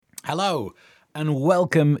Hello, and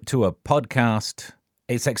welcome to a podcast.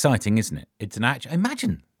 It's exciting, isn't it? It's an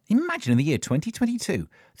imagine in the year 2022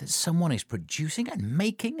 that someone is producing and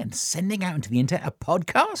making and sending out into the internet a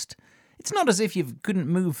podcast. It's not as if you couldn't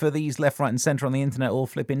move for these left, right, and centre on the internet all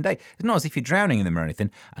flipping day. It's not as if you're drowning in them or anything.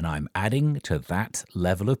 And I'm adding to that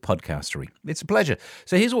level of podcastery. It's a pleasure.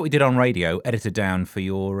 So here's what we did on radio, edited down for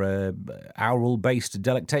your aural-based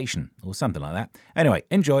delectation or something like that. Anyway,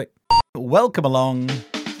 enjoy. Welcome along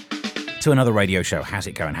to another radio show. How's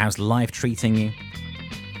it going? How's life treating you?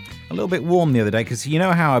 A little bit warm the other day because you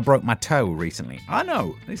know how I broke my toe recently. I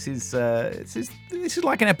know this is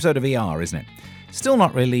like an episode of ER, isn't it? Still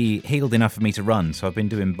not really healed enough for me to run, so I've been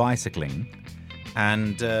doing bicycling,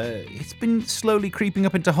 and it's been slowly creeping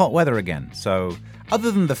up into hot weather again. So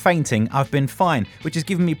other than the fainting, I've been fine, which has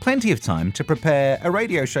given me plenty of time to prepare a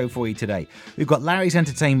radio show for you today. We've got Larry's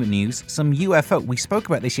entertainment news, some UFO. We spoke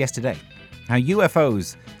about this yesterday. How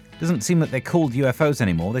UFOs doesn't seem that they're called UFOs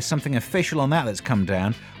anymore. There's something official on that that's come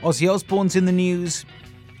down. Ozzy Osbourne's in the news.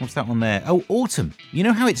 What's that one there? Oh, autumn. You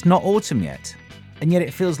know how it's not autumn yet? And yet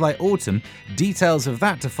it feels like autumn. Details of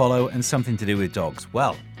that to follow and something to do with dogs.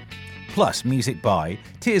 Well, plus music by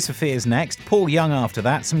Tears for Fears next, Paul Young after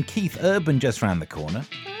that, some Keith Urban just round the corner.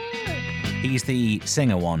 He's the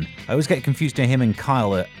singer one. I always get confused to him and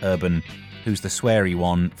Kyle Urban, who's the sweary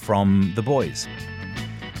one from The Boys.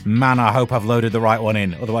 Man, I hope I've loaded the right one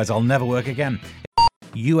in, otherwise I'll never work again.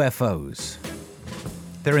 UFOs.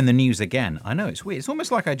 They're in the news again. I know, it's weird. It's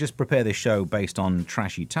almost like I just prepare this show based on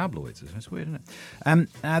trashy tabloids. It's weird, isn't it?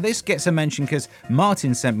 Now this gets a mention because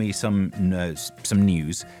Martin sent me some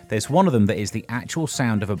news. There's one of them that is the actual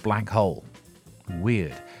sound of a black hole.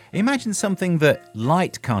 Weird. Imagine something that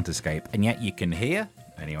light can't escape, and yet you can hear.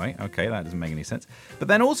 Anyway, okay, that doesn't make any sense. But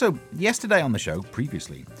then also, yesterday on the show,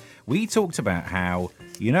 previously, we talked about how,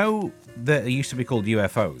 you know, that they used to be called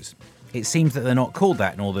UFOs. It seems that they're not called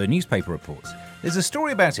that in all the newspaper reports. There's a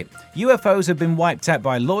story about it. UFOs have been wiped out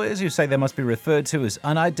by lawyers who say they must be referred to as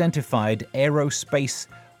unidentified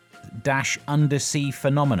aerospace-undersea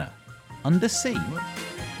phenomena. Undersea?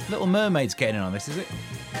 Little Mermaid's getting in on this, is it?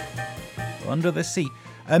 Under the sea.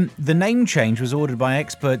 The name change was ordered by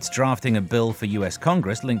experts drafting a bill for US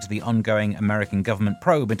Congress linked to the ongoing American government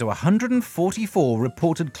probe into 144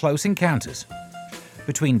 reported close encounters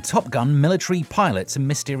between Top Gun military pilots and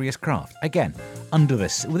mysterious craft. Again, under the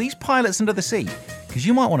sea. Were these pilots under the sea? Because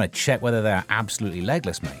you might want to check whether they're absolutely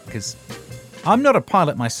legless, mate. Because I'm not a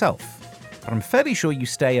pilot myself, but I'm fairly sure you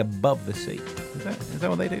stay above the sea. Is that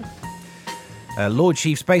what they do? Lord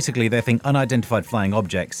Chiefs, basically, they think unidentified flying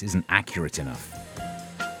objects isn't accurate enough.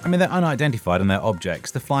 I mean, they're unidentified and they're objects.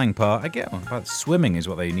 The flying part, I get one. But swimming is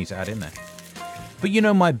what they need to add in there. But you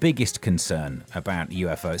know my biggest concern about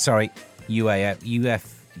UFOs,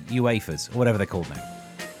 UAFers, or whatever they're called now.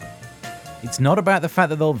 It's not about the fact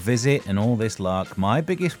that they'll visit and all this lark. My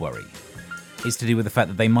biggest worry is to do with the fact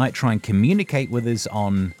that they might try and communicate with us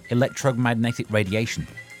on electromagnetic radiation.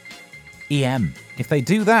 EM. If they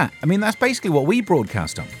do that, I mean, that's basically what we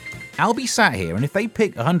broadcast on. I'll be sat here, and if they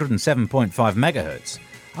pick 107.5 megahertz,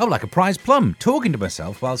 I'm like a prize plum, talking to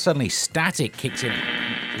myself while suddenly static kicks in.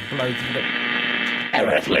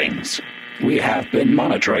 Earthlings, we have been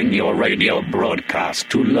monitoring your radio broadcast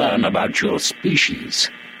to learn about your species.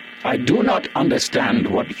 I do not understand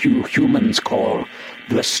what you humans call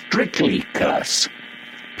the Strictly curse.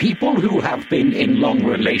 People who have been in long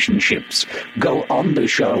relationships go on the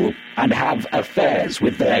show and have affairs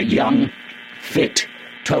with their young, fit,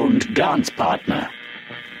 toned dance partner.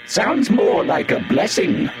 Sounds more like a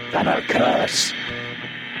blessing than a curse.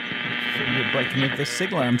 You're breaking up the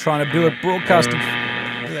signal. I'm trying to do a broadcast.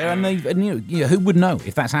 And who would know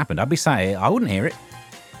if that's happened? I'd be sat here, I wouldn't hear it.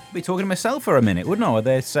 I'd be talking to myself for a minute, wouldn't I? Or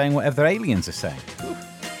they're saying whatever the aliens are saying.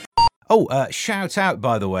 Oh, shout out,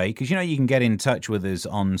 by the way, because you know you can get in touch with us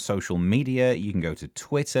on social media. You can go to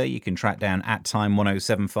Twitter. You can track down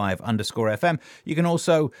 @time1075_FM. You can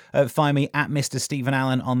also find me at Mr. Stephen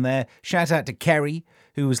Allen on there. Shout out to Kerry,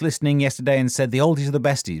 who was listening yesterday and said the oldies are the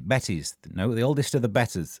Betties. No, the oldest are the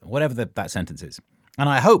betters. Whatever that sentence is. And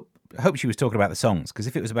I hope she was talking about the songs, because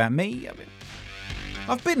if it was about me,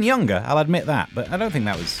 I've been younger, I'll admit that, but I don't think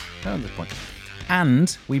that was the point.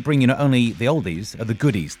 And we bring you not only the oldies, the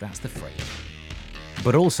goodies, that's the phrase,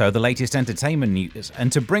 but also the latest entertainment news.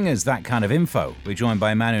 And to bring us that kind of info, we're joined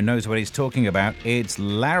by a man who knows what he's talking about. It's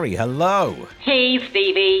Larry. Hello. Hey,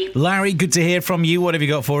 Stevie. Larry, good to hear from you. What have you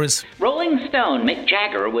got for us? Rolling Stone Mick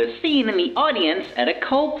Jagger was seen in the audience at a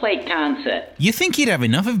Coldplay concert. You think he'd have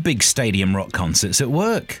enough of big stadium rock concerts at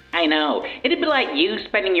work? I I know. It'd be like you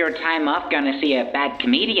spending your time off going to see a bad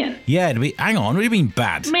comedian. Yeah, hang on, what do you mean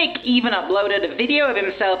bad? Mick even uploaded a video of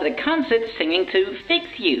himself at a concert singing to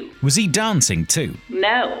Fix You. Was he dancing too?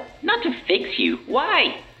 No, not to Fix You.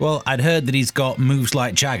 Why? Well, I'd heard that he's got moves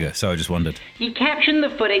like Jagger, so I just wondered. He captioned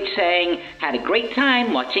the footage saying, "Had a great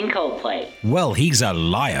time watching Coldplay." Well, he's a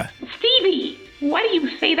liar. Stevie, why do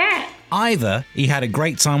you say that? Either he had a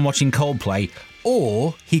great time watching Coldplay,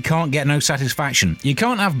 or he can't get no satisfaction. You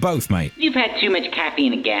can't have both, mate. You've had too much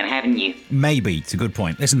caffeine again, haven't you? Maybe, it's a good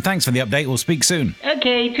point. Listen, thanks for the update, we'll speak soon.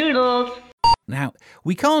 Okay, toodles. Now,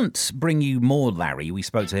 we can't bring you more Larry, we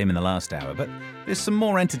spoke to him in the last hour, but there's some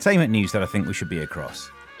more entertainment news that I think we should be across.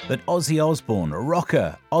 That Ozzy Osbourne,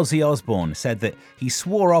 rocker Ozzy Osbourne, said that he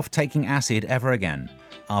swore off taking acid ever again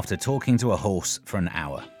after talking to a horse for an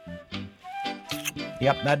hour.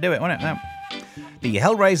 Yep, that'd do it, wouldn't it? No. The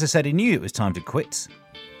Hellraiser said he knew it was time to quit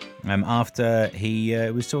after he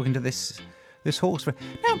was talking to this horse.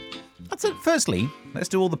 Now, firstly, let's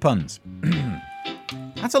do all the puns.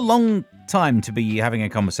 That's a long time to be having a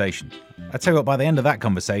conversation. I tell you what, by the end of that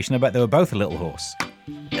conversation, I bet they were both a little horse.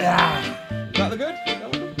 Is that the good?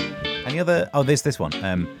 Any other? Oh, there's this one.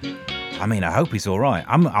 I mean, I hope he's all right.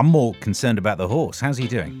 I'm more concerned about the horse. How's he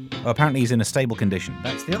doing? Well, apparently he's in a stable condition.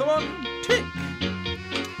 That's the other one. Tick.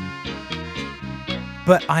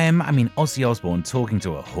 But Ozzy Osbourne talking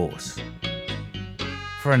to a horse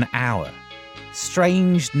for an hour.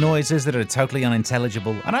 Strange noises that are totally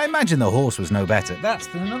unintelligible. And I imagine the horse was no better. That's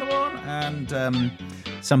another one. And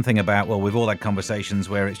something about, well, we've all had conversations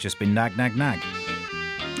where it's just been nag, nag, nag.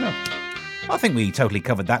 Oh. I think we totally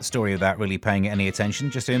covered that story without really paying it any attention,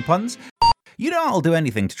 just doing puns. You know, I'll do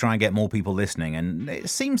anything to try and get more people listening, and it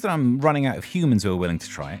seems that I'm running out of humans who are willing to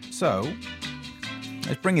try it. So,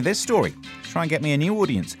 let's bring you this story. Try and get me a new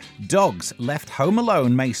audience. Dogs left home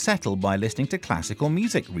alone may settle by listening to classical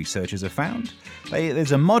music, researchers have found.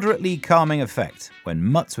 There's a moderately calming effect when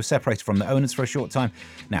mutts were separated from the owners for a short time.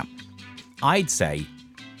 Now, I'd say,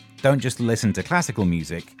 don't just listen to classical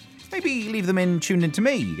music. Maybe leave them tuned into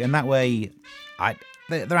me, and that way,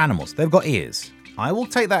 they're animals. They've got ears. I will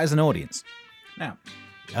take that as an audience. Now,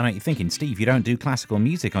 I know you're thinking, Steve, you don't do classical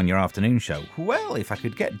music on your afternoon show. Well, if I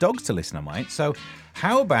could get dogs to listen, I might. So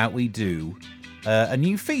how about we do a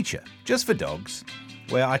new feature just for dogs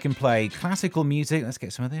where I can play classical music. Let's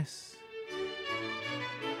get some of this.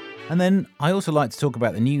 And then I also like to talk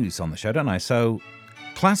about the news on the show, don't I? So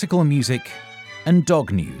classical music and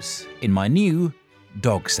dog news in my new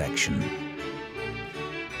dog section.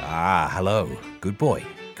 Hello. Good boy.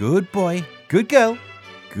 Good boy. Good girl.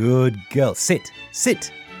 Good girl. Sit.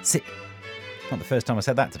 Sit. Sit. Not the first time I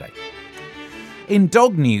said that today. In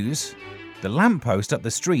dog news, the lamppost up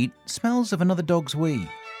the street smells of another dog's wee.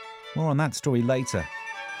 More on that story later.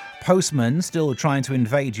 Postman still trying to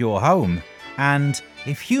invade your home. And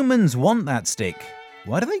if humans want that stick,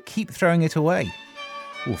 why do they keep throwing it away?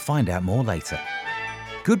 We'll find out more later.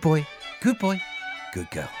 Good boy. Good boy. Good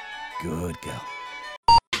girl. Good girl.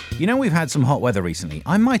 You know, we've had some hot weather recently.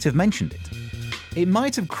 I might have mentioned it. It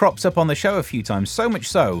might have cropped up on the show a few times, so much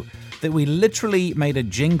so that we literally made a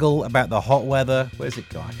jingle about the hot weather. Where's it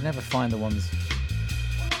gone? I can never find the ones.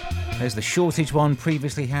 There's the shortage one,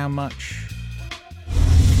 previously how much?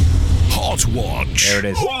 Hot Watch. There it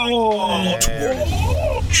is. Hot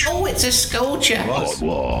Watch. Oh, it's a scorcher. Hot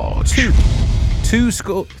Watch.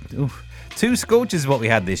 Two scorches is what we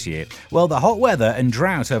had this year. Well, the hot weather and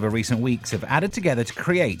drought over recent weeks have added together to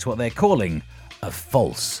create what they're calling a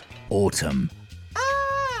false autumn.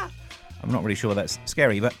 I'm not really sure that's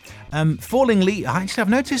scary, but falling leaves. Actually, I've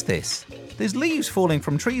noticed this. There's leaves falling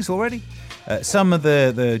from trees already. Some of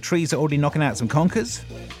the trees are already knocking out some conkers.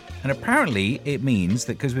 And apparently it means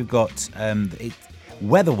that because we've got,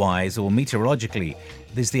 weather-wise or meteorologically,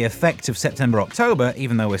 there's the effect of September, October,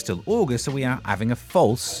 even though we're still August, so we are having a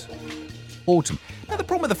false autumn. Now, the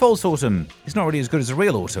problem with the false autumn is not really as good as a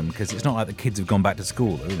real autumn, because it's not like the kids have gone back to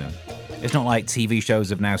school, you know. It's not like TV shows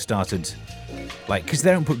have now started, because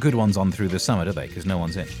they don't put good ones on through the summer, do they? Because no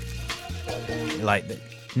one's in. Like, the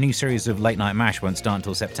new series of Late Night MASH won't start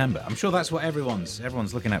until September. I'm sure that's what everyone's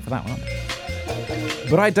looking at for that one, aren't they?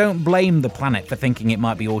 But I don't blame the planet for thinking it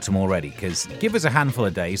might be autumn already, because give us a handful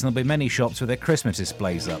of days and there'll be many shops with their Christmas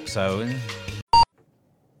displays up, so...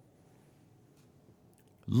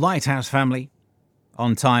 Lighthouse family,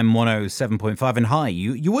 on time 107.5, and hi,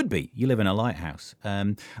 you would be. You live in a lighthouse.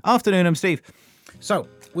 Afternoon, I'm Steve. So,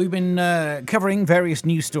 we've been covering various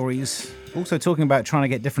news stories, also talking about trying to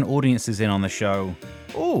get different audiences in on the show.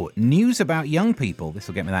 Oh, news about young people. This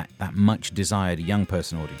will get me that much desired young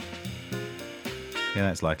person audience. Yeah,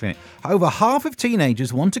 that's likely. Over half of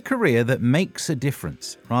teenagers want a career that makes a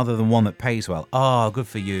difference rather than one that pays well. Oh, good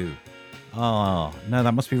for you. Oh, no,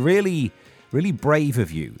 that must be really, really brave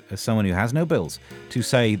of you as someone who has no bills to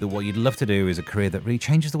say that what you'd love to do is a career that really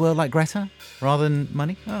changes the world like Greta rather than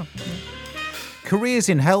money. Oh, yeah. Careers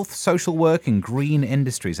in health, social work and green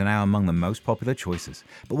industries are now among the most popular choices.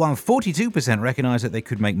 But while 42% recognise that they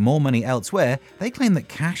could make more money elsewhere, they claim that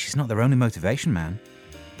cash is not their only motivation, man.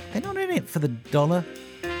 They're not in it for the dollar.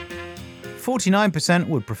 49%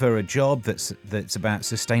 would prefer a job that's about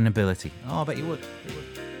sustainability. Oh, I bet you would.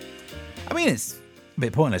 I mean, it's a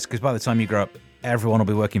bit pointless because by the time you grow up, everyone will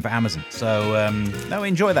be working for Amazon. So, no,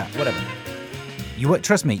 enjoy that. Whatever.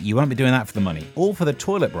 Trust me, you won't be doing that for the money. All for the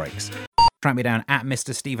toilet breaks. Track me down at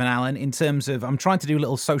Mr. Stephen Allen in terms of I'm trying to do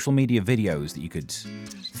little social media videos that you could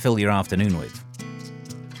fill your afternoon with.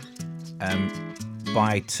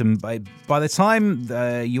 By the time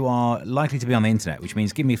you are likely to be on the internet, which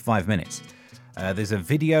means give me 5 minutes, there's a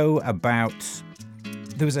video about...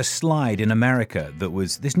 There was a slide in America that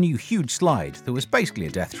was this new huge slide that was basically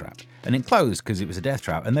a death trap. And it closed because it was a death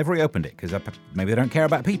trap, and they've reopened it because maybe they don't care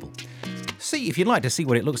about people. See, if you'd like to see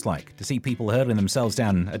what it looks like, to see people hurling themselves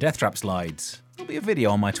down a death trap slides, there'll be a video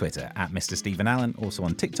on my Twitter, at Mr. Stephen Allen, also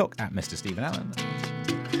on TikTok, at Mr. Stephen Allen.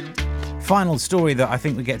 Final story that I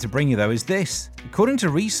think we get to bring you, though, is this. According to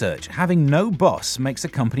research, having no boss makes a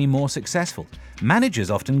company more successful. Managers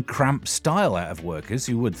often cramp style out of workers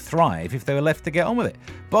who would thrive if they were left to get on with it.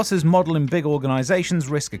 Bosses model in big organisations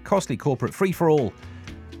risk a costly corporate free-for-all,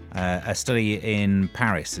 a study in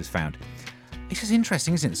Paris has found. It's just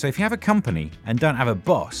interesting, isn't it? So if you have a company and don't have a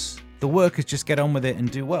boss, the workers just get on with it and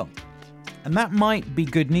do well. And that might be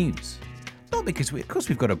good news. Not because, of course,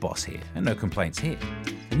 we've got a boss here and no complaints here.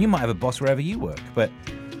 And you might have a boss wherever you work. But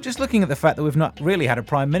just looking at the fact that we've not really had a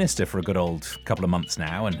prime minister for a good old couple of months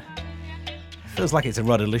now, and it feels like it's a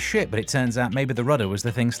rudderless ship, but it turns out maybe the rudder was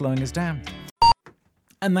the thing slowing us down.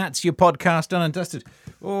 And that's your podcast done and dusted.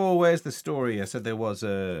 Oh, where's the story? I said there was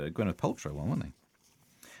a Gwyneth Paltrow one, wasn't there?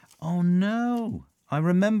 Oh, no. I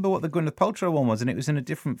remember what the Gwyneth Paltrow one was, and it was in a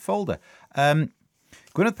different folder. Yeah,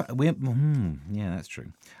 that's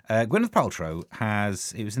true. Gwyneth Paltrow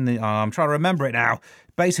it was in the, I'm trying to remember it now.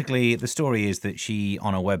 Basically, the story is that she,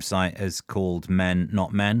 on a website, has called men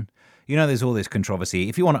not men. You know, there's all this controversy.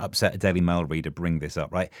 If you want to upset a Daily Mail reader, bring this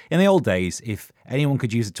up, right? In the old days, if anyone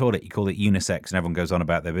could use a toilet, you call it unisex and everyone goes on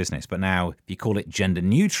about their business. But now, if you call it gender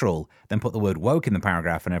neutral, then put the word woke in the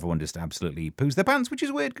paragraph and everyone just absolutely poos their pants, which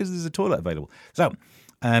is weird because there's a toilet available. So,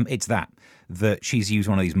 it's that she's used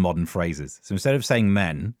one of these modern phrases. So instead of saying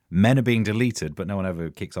men are being deleted, but no one ever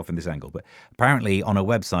kicks off in this angle. But apparently on a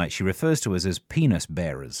website, she refers to us as penis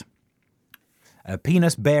bearers. A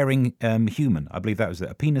penis-bearing human. I believe that was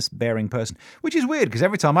a penis-bearing person, which is weird because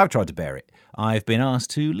every time I've tried to bear it, I've been asked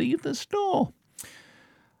to leave the store.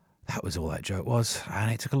 That was all that joke was,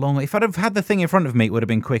 and it took a long... If I'd have had the thing in front of me, it would have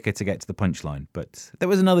been quicker to get to the punchline. But there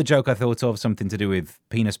was another joke I thought of, something to do with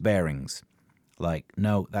penis bearings. Like,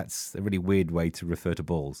 no, that's a really weird way to refer to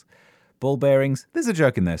balls. Ball bearings, there's a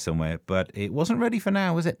joke in there somewhere, but it wasn't ready for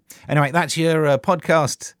now, was it? Anyway, that's your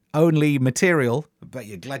podcast only material. I bet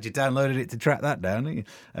you're glad you downloaded it to track that down.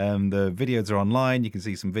 The videos are online. You can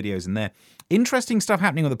see some videos in there. Interesting stuff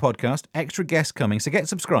happening with the podcast. Extra guests coming. So get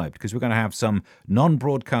subscribed because we're going to have some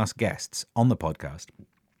non-broadcast guests on the podcast.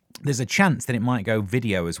 There's a chance that it might go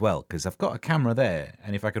video as well because I've got a camera there.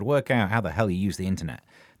 And if I could work out how the hell you use the internet,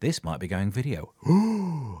 this might be going video.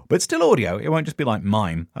 But still audio. It won't just be like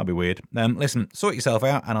mine. That'll be weird. Listen, sort yourself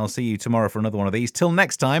out and I'll see you tomorrow for another one of these. Till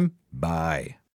next time, bye.